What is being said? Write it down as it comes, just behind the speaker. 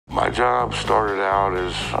job started out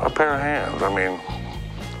as a pair of hands. I mean,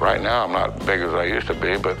 right now I'm not big as I used to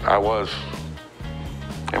be, but I was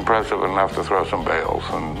impressive enough to throw some bales,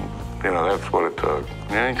 and you know, that's what it took.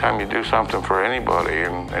 Anytime you do something for anybody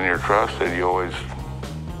and you're trusted, you always,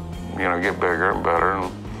 you know, get bigger and better.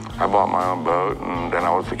 And I bought my own boat, and then I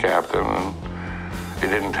was the captain, and it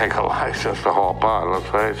didn't take a license to haul pot, let's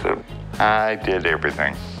face it. I did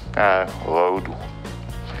everything. Load,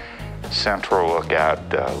 central lookout,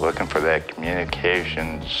 looking for that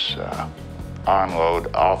communications,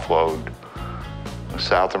 onload, offload,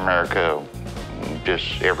 South America,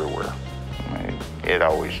 just everywhere. I mean, it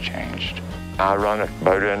always changed. I run a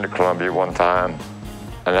boat into Colombia one time,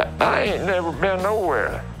 and I ain't never been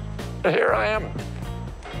nowhere. Here I am,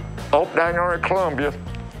 off down there in Colombia,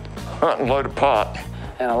 hunting a load of pot.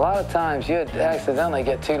 And a lot of times you'd accidentally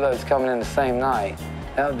get two loads coming in the same night.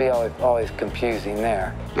 That would be always confusing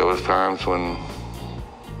there. There was times when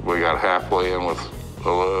we got halfway in with a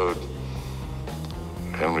load,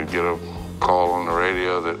 and we'd get a call on the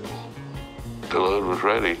radio that the load was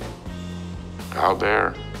ready out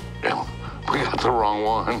there, and we got the wrong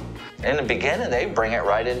one. In the beginning, they'd bring it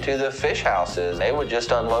right into the fish houses. They would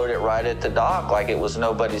just unload it right at the dock like it was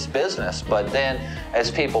nobody's business. But then,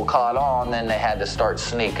 as people caught on, then they had to start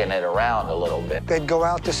sneaking it around a little bit. They'd go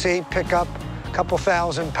out to sea, pick up a couple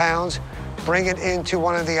 1,000 pounds, bring it into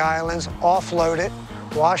one of the islands, offload it,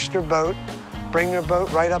 wash their boat, bring their boat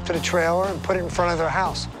right up to the trailer and put it in front of their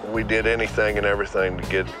house. We did anything and everything to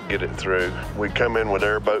get it through. We'd come in with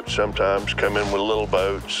airboats sometimes, come in with little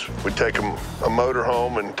boats. We'd take a motor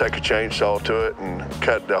home and take a chainsaw to it and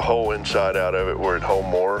cut the whole inside out of it where it'd hold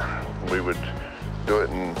more. We would do it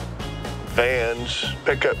in vans,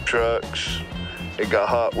 pickup trucks. It got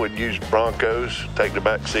hot, we'd use Broncos, take the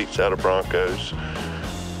back seats out of Broncos.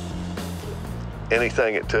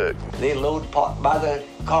 Anything it took. They load pot by the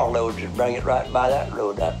carloads and bring it right by that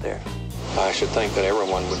road out there. I should think that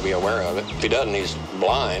everyone would be aware of it. If he doesn't, he's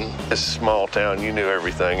blind. It's a small town, you knew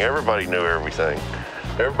everything. Everybody knew everything.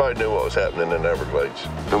 Everybody knew what was happening in the Everglades.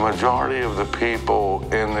 The majority of the people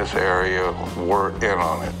in this area were in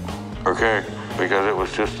on it, okay? Because it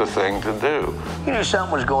was just a thing to do. You knew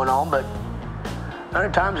something was going on, but other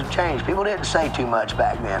times have changed. People didn't say too much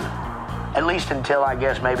back then. At least until, I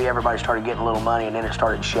guess, maybe everybody started getting a little money and then it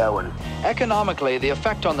started showing. Economically, the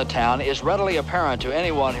effect on the town is readily apparent to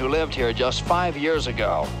anyone who lived here just 5 years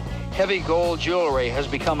ago. Heavy gold jewelry has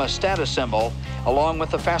become a status symbol, along with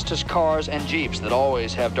the fastest cars and Jeeps that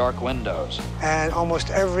always have dark windows. And almost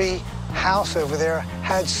every house over there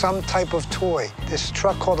had some type of toy. This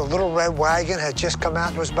truck called a Little Red Wagon had just come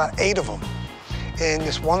out. There was about 8 of them in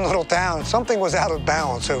this one little town. Something was out of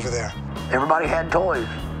balance over there. Everybody had toys.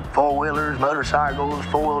 Four-wheelers, motorcycles,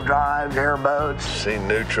 four-wheel drives, airboats. Seen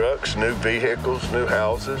new trucks, new vehicles, new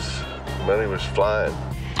houses. Money was flying.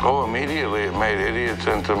 Oh, immediately it made idiots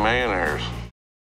into millionaires.